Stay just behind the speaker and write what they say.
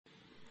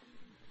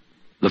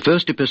The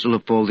first epistle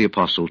of Paul the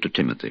Apostle to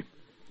Timothy,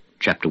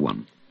 chapter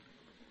 1.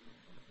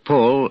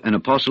 Paul, an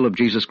apostle of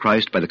Jesus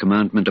Christ by the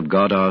commandment of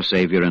God our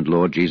Savior and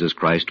Lord Jesus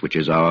Christ, which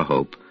is our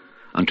hope,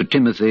 unto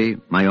Timothy,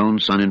 my own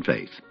son in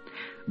faith,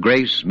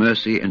 grace,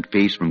 mercy, and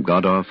peace from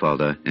God our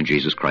Father and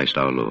Jesus Christ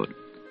our Lord.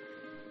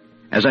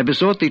 As I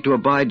besought thee to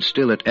abide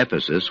still at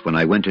Ephesus when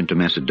I went into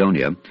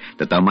Macedonia,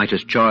 that thou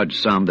mightest charge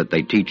some that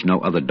they teach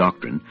no other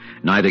doctrine,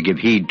 neither give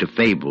heed to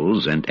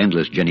fables and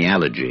endless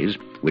genealogies,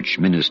 which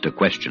minister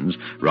questions,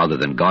 rather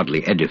than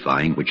godly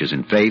edifying, which is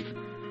in faith,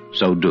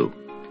 so do.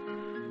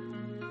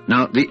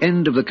 Now the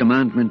end of the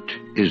commandment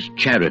is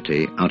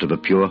charity out of a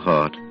pure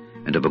heart,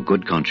 and of a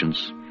good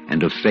conscience,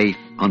 and of faith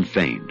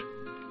unfeigned,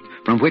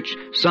 from which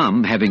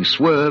some, having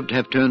swerved,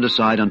 have turned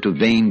aside unto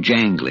vain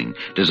jangling,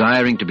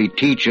 desiring to be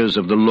teachers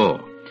of the law,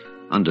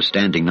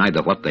 understanding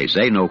neither what they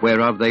say, nor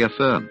whereof they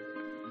affirm.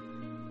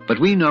 But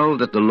we know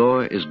that the law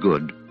is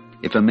good,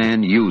 if a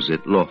man use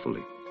it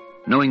lawfully,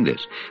 knowing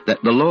this,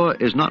 that the law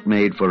is not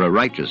made for a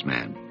righteous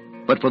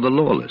man, but for the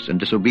lawless and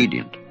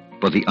disobedient,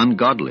 for the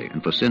ungodly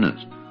and for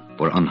sinners,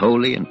 for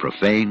unholy and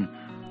profane,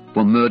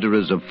 for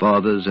murderers of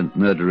fathers and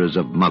murderers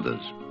of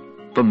mothers,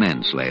 for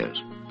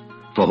manslayers,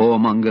 for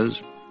whoremongers,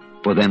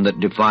 for them that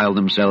defile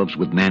themselves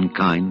with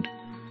mankind,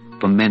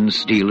 for men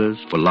stealers,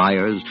 for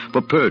liars,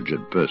 for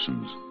perjured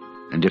persons,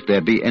 and if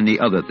there be any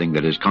other thing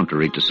that is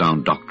contrary to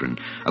sound doctrine,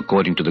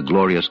 according to the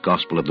glorious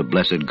gospel of the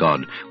blessed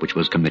God, which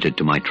was committed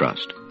to my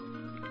trust.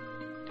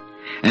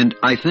 And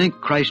I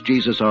thank Christ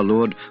Jesus our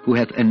Lord, who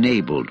hath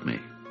enabled me,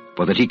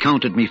 for that he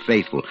counted me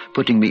faithful,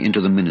 putting me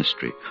into the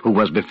ministry, who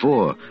was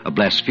before a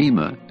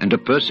blasphemer and a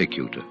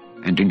persecutor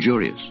and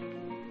injurious.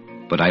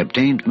 But I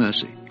obtained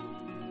mercy,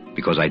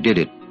 because I did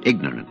it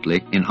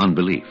ignorantly in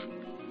unbelief.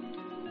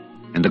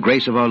 And the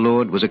grace of our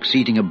Lord was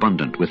exceeding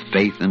abundant with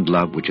faith and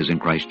love which is in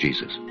Christ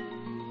Jesus.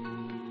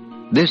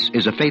 This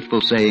is a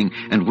faithful saying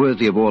and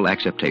worthy of all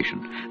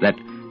acceptation, that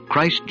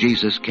Christ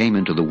Jesus came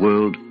into the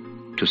world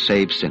to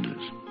save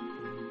sinners,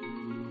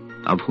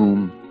 of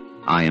whom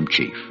I am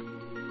chief.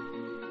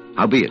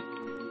 Howbeit,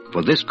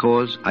 for this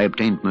cause I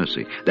obtained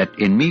mercy, that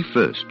in me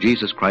first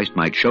Jesus Christ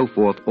might show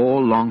forth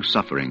all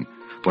long-suffering,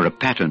 for a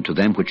pattern to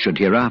them which should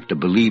hereafter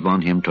believe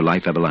on him to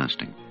life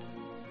everlasting.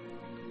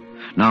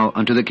 Now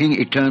unto the King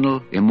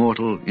eternal,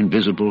 immortal,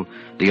 invisible,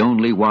 the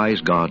only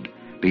wise God,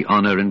 be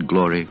honor and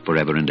glory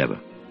forever and ever.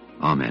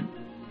 Amen.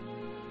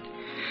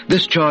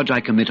 This charge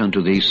I commit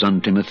unto thee,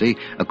 son Timothy,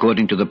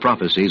 according to the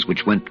prophecies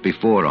which went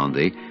before on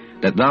thee,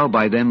 that thou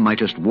by them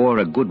mightest war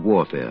a good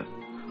warfare,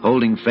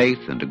 holding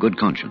faith and a good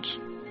conscience,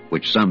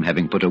 which some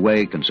having put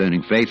away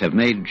concerning faith have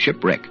made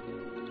shipwreck,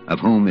 of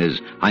whom is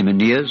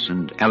Hymenaeus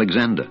and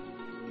Alexander,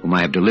 whom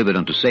I have delivered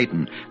unto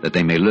Satan, that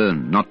they may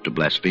learn not to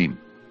blaspheme.